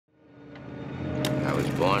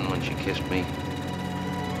born when she kissed me.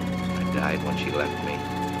 I died when she left me.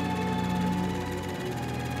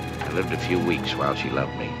 I lived a few weeks while she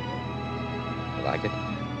loved me. You like it?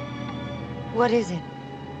 What is it?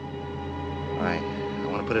 I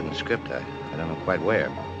want to put it in the script. I don't know quite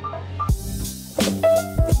where.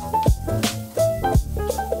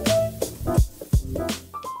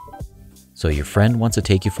 So your friend wants to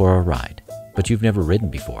take you for a ride, but you've never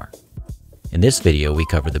ridden before. In this video, we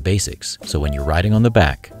cover the basics, so when you're riding on the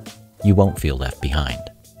back, you won't feel left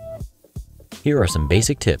behind. Here are some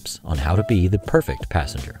basic tips on how to be the perfect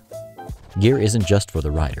passenger. Gear isn't just for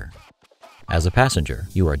the rider. As a passenger,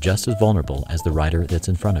 you are just as vulnerable as the rider that's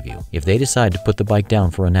in front of you. If they decide to put the bike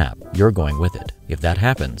down for a nap, you're going with it. If that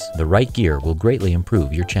happens, the right gear will greatly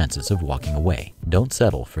improve your chances of walking away. Don't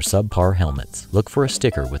settle for subpar helmets. Look for a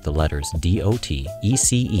sticker with the letters DOT,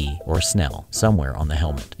 ECE, or SNELL somewhere on the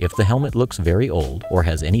helmet. If the helmet looks very old or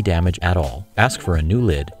has any damage at all, ask for a new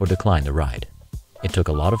lid or decline the ride. It took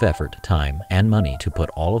a lot of effort, time, and money to put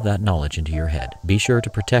all of that knowledge into your head. Be sure to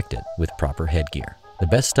protect it with proper headgear. The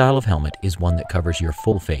best style of helmet is one that covers your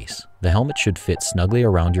full face. The helmet should fit snugly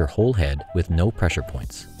around your whole head with no pressure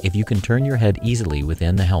points. If you can turn your head easily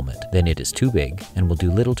within the helmet, then it is too big and will do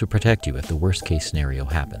little to protect you if the worst case scenario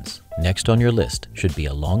happens. Next on your list should be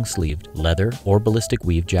a long-sleeved leather or ballistic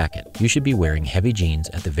weave jacket. You should be wearing heavy jeans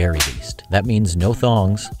at the very least. That means no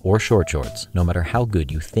thongs or short shorts, no matter how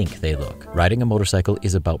good you think they look. Riding a motorcycle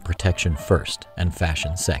is about protection first and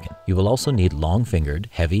fashion second. You will also need long-fingered,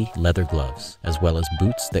 heavy leather gloves, as well as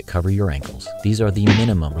boots that cover your ankles. These are the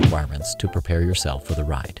minimum requirements to prepare yourself for the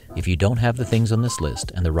ride. If you don't have the things on this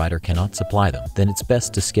list and the rider cannot supply them, then it's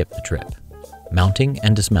best to skip the trip. Mounting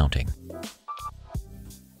and dismounting.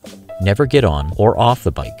 Never get on or off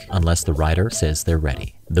the bike unless the rider says they're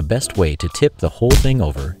ready. The best way to tip the whole thing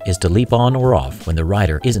over is to leap on or off when the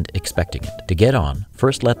rider isn't expecting it. To get on,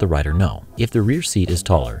 first let the rider know. If the rear seat is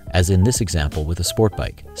taller, as in this example with a sport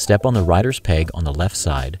bike, step on the rider's peg on the left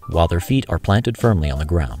side while their feet are planted firmly on the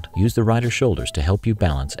ground. Use the rider's shoulders to help you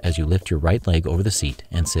balance as you lift your right leg over the seat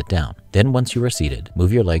and sit down. Then once you are seated,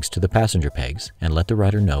 move your legs to the passenger pegs and let the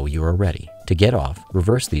rider know you are ready. To get off,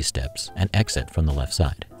 reverse these steps and exit from the left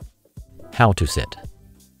side. How to sit.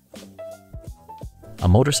 A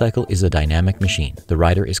motorcycle is a dynamic machine. The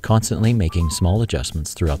rider is constantly making small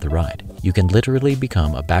adjustments throughout the ride. You can literally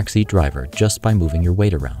become a backseat driver just by moving your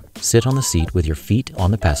weight around. Sit on the seat with your feet on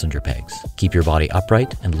the passenger pegs. Keep your body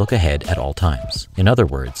upright and look ahead at all times. In other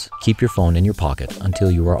words, keep your phone in your pocket until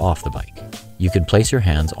you are off the bike. You can place your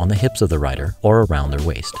hands on the hips of the rider or around their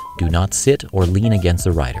waist. Do not sit or lean against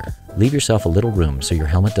the rider. Leave yourself a little room so your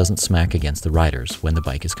helmet doesn't smack against the riders when the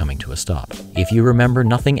bike is coming to a stop. If you remember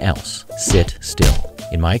nothing else, sit still.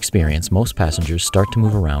 In my experience, most passengers start to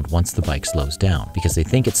move around once the bike slows down because they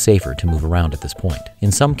think it's safer to move around at this point.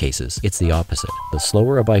 In some cases, it's the opposite. The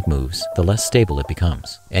slower a bike moves, the less stable it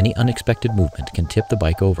becomes. Any unexpected movement can tip the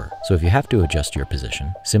bike over, so if you have to adjust your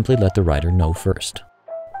position, simply let the rider know first.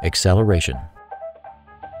 Acceleration.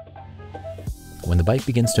 When the bike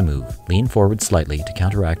begins to move, lean forward slightly to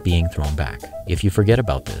counteract being thrown back. If you forget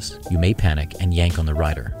about this, you may panic and yank on the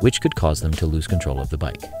rider, which could cause them to lose control of the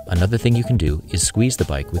bike. Another thing you can do is squeeze the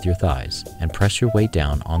bike with your thighs and press your weight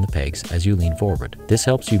down on the pegs as you lean forward. This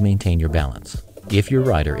helps you maintain your balance. If your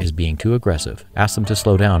rider is being too aggressive, ask them to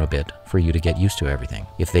slow down a bit for you to get used to everything.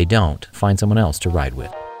 If they don't, find someone else to ride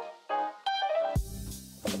with.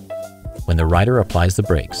 When the rider applies the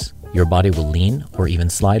brakes, your body will lean or even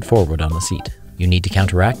slide forward on the seat. You need to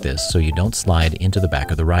counteract this so you don't slide into the back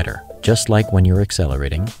of the rider. Just like when you're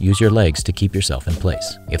accelerating, use your legs to keep yourself in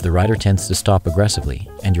place. If the rider tends to stop aggressively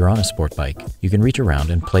and you're on a sport bike, you can reach around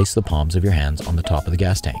and place the palms of your hands on the top of the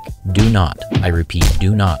gas tank. Do not, I repeat,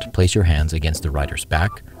 do not place your hands against the rider's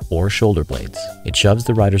back or shoulder blades. It shoves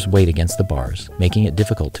the rider's weight against the bars, making it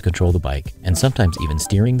difficult to control the bike and sometimes even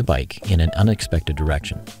steering the bike in an unexpected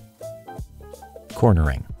direction.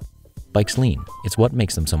 Cornering. Bikes lean. It's what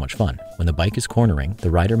makes them so much fun. When the bike is cornering,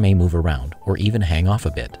 the rider may move around or even hang off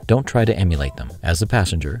a bit. Don't try to emulate them. As a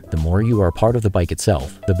passenger, the more you are a part of the bike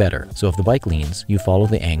itself, the better. So if the bike leans, you follow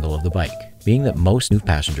the angle of the bike. Being that most new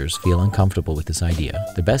passengers feel uncomfortable with this idea,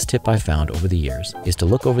 the best tip I've found over the years is to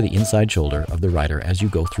look over the inside shoulder of the rider as you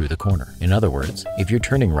go through the corner. In other words, if you're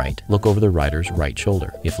turning right, look over the rider's right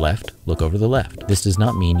shoulder. If left, look over the left. This does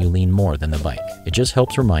not mean you lean more than the bike. It just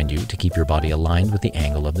helps remind you to keep your body aligned with the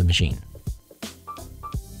angle of the machine.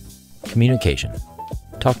 Communication.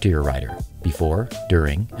 Talk to your rider before,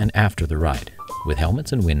 during, and after the ride. With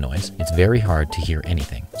helmets and wind noise, it's very hard to hear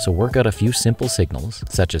anything, so work out a few simple signals,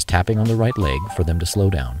 such as tapping on the right leg for them to slow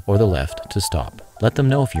down, or the left to stop. Let them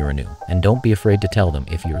know if you are new, and don't be afraid to tell them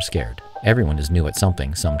if you are scared. Everyone is new at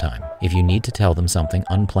something sometime. If you need to tell them something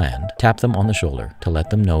unplanned, tap them on the shoulder to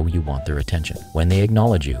let them know you want their attention. When they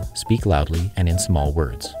acknowledge you, speak loudly and in small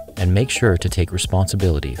words. And make sure to take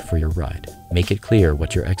responsibility for your ride. Make it clear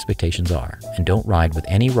what your expectations are, and don't ride with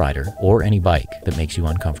any rider or any bike that makes you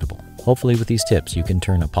uncomfortable. Hopefully with these tips you can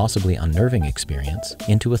turn a possibly unnerving experience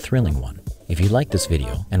into a thrilling one. If you like this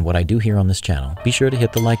video and what I do here on this channel, be sure to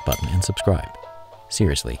hit the like button and subscribe.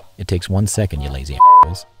 Seriously, it takes 1 second, you lazy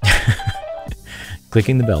assholes.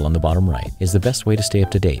 Clicking the bell on the bottom right is the best way to stay up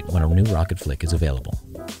to date when a new Rokkit flick is available.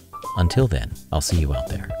 Until then, I'll see you out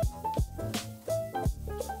there.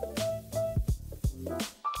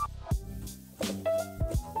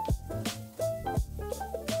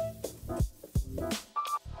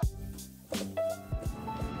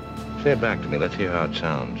 Say it back to me. Let's hear how it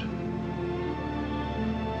sounds.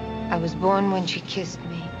 I was born when she kissed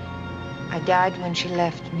me. I died when she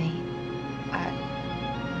left me.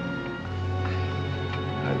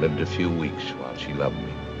 I lived a few weeks while she loved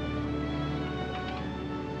me.